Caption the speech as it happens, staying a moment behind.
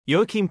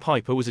Joachim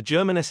Peiper was a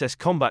German SS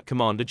combat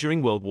commander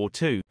during World War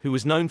II, who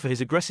was known for his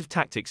aggressive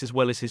tactics as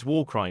well as his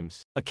war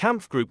crimes. A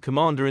Kampfgruppe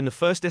commander in the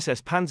 1st SS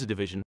Panzer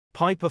Division,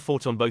 Peiper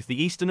fought on both the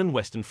eastern and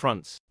western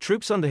fronts.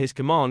 Troops under his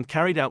command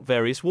carried out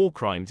various war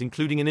crimes,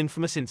 including an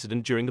infamous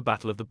incident during the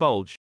Battle of the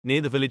Bulge,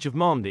 near the village of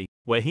Malmedy,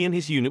 where he and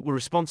his unit were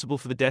responsible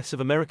for the deaths of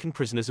American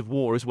prisoners of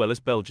war as well as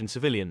Belgian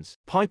civilians.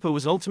 Peiper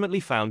was ultimately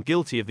found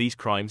guilty of these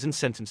crimes and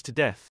sentenced to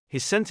death.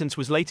 His sentence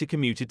was later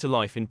commuted to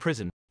life in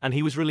prison, and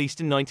he was released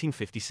in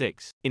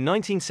 1956. In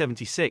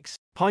 1976,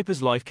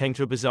 Peiper's life came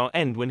to a bizarre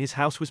end when his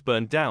house was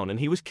burned down and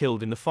he was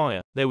killed in the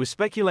fire. There was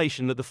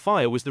speculation that the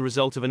fire was the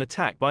result of an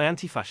attack by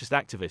anti-fascist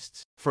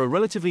activists. For a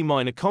relatively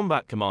minor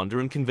combat commander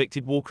and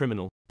convicted war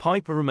criminal,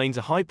 Peiper remains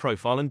a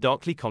high-profile and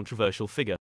darkly controversial figure.